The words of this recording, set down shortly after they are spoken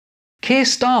Keir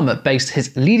Starmer based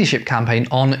his leadership campaign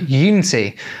on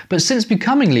unity, but since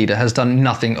becoming leader has done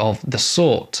nothing of the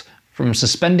sort. From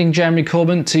suspending Jeremy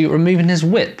Corbyn to removing his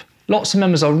whip, lots of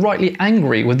members are rightly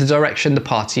angry with the direction the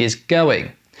party is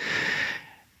going.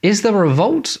 Is there a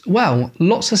revolt? Well,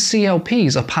 lots of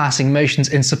CLPs are passing motions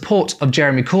in support of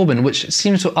Jeremy Corbyn, which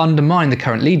seems to undermine the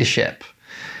current leadership.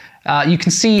 You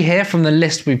can see here from the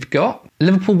list we've got,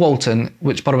 Liverpool-Walton,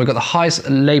 which by the way got the highest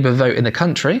Labour vote in the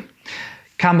country,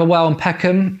 Camberwell and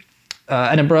Peckham,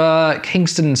 Edinburgh,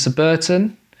 Kingston and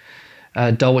Surbiton,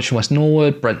 Dulwich and West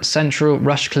Norwood, Brent Central,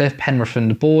 Rushcliffe, Penrith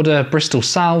and the Border, Bristol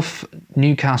South,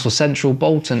 Newcastle Central,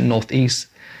 Bolton North East,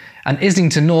 and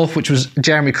Islington North, which was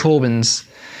Jeremy Corbyn's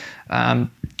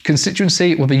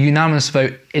constituency, with a unanimous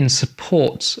vote in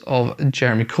support of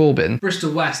Jeremy Corbyn.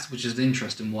 Bristol West, which is an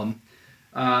interesting one,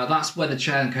 that's where the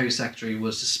chair and co-secretary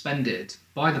was suspended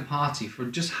by the party for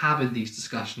just having these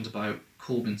discussions about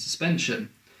Corbyn's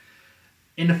suspension.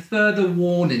 In a further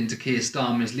warning to Keir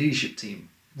Starmer's leadership team,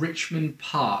 Richmond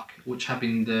Park, which had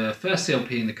been the first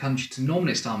CLP in the country to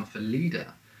nominate Starmer for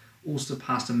leader, also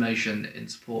passed a motion in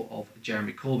support of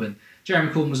Jeremy Corbyn.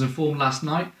 Jeremy Corbyn was informed last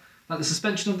night that the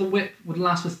suspension of the whip would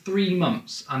last for 3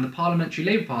 months and the Parliamentary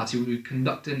Labour Party would be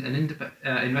conducting an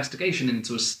investigation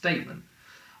into a statement.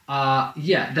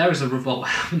 Yeah, there is a revolt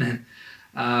happening.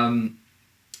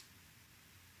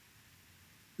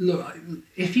 Look,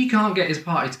 if he can't get his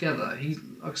party together,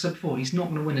 like I said before, he's not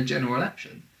going to win a general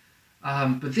election.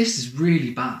 But this is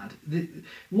really bad. The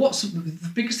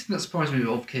biggest thing that surprised me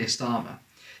of Keir Starmer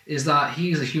is that he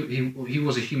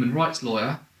was a human rights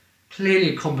lawyer, clearly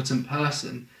a competent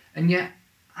person, and yet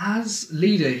as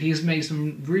leader he has made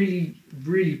some really,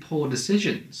 really poor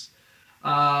decisions.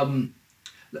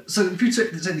 So if you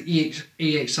take the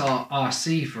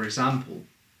EHRC, for example,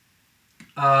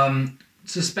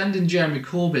 suspending Jeremy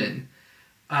Corbyn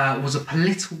was a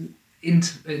political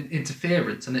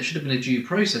interference and it should have been a due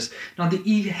process. Now the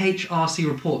EHRC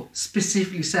report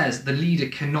specifically says the leader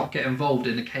cannot get involved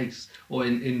in a case or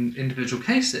in individual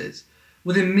cases.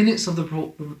 Within minutes of the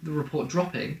report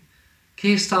dropping,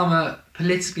 Keir Starmer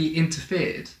politically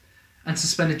interfered and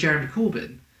suspended Jeremy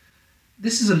Corbyn.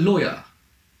 This is a lawyer,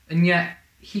 and yet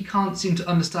he can't seem to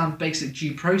understand basic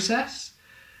due process.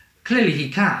 Clearly he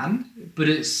can, but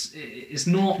it's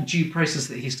not due process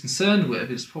that he's concerned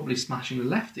with, it's probably smashing the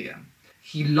left again.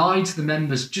 He lied to the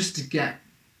members just to get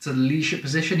to the leadership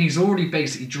position. He's already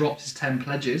basically dropped his 10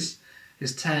 pledges,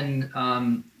 his 10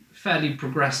 fairly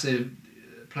progressive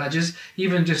pledges,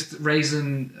 even just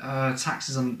raising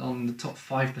taxes on the top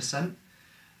 5%.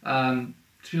 To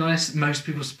be honest, most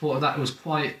people supported that. It was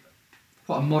quite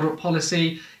a moderate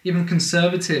policy. Even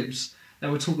Conservatives, they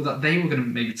were talking that they were going to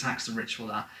maybe tax the rich for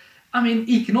that. I mean,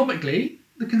 economically,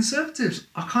 the Conservatives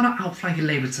are kind of outflanking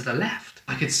Labour to the left.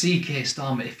 I could see Keir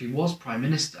Starmer, if he was Prime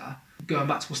Minister, going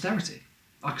back to austerity.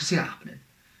 I could see that happening.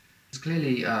 He's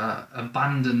clearly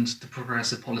abandoned the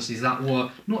progressive policies that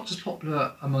were not just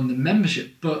popular among the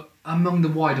membership, but among the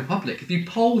wider public. If you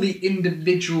poll the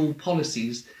individual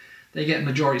policies, they get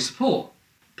majority support.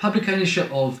 Public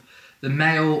ownership of the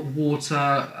mail,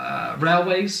 water,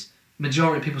 railways,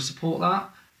 majority of people support that.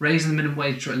 Raising the minimum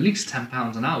wage to at least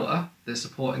 £10 an hour, they're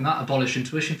supporting that. Abolishing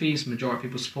tuition fees, majority of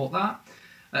people support that.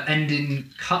 Ending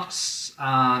cuts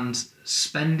and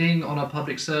spending on our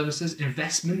public services,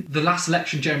 investment. The last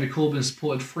election, Jeremy Corbyn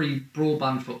supported free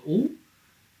broadband for all.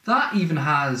 That even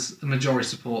has a majority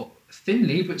support,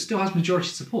 thinly, but still has majority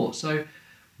support. So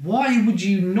why would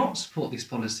you not support these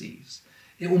policies?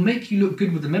 It will make you look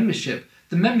good with the membership.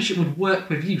 The membership would work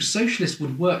with you. Socialists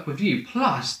would work with you.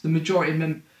 Plus, the majority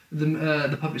of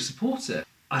the public support it.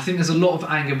 I think there's a lot of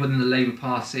anger within the Labour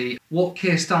Party. What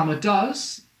Keir Starmer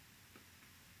does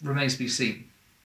remains to be seen.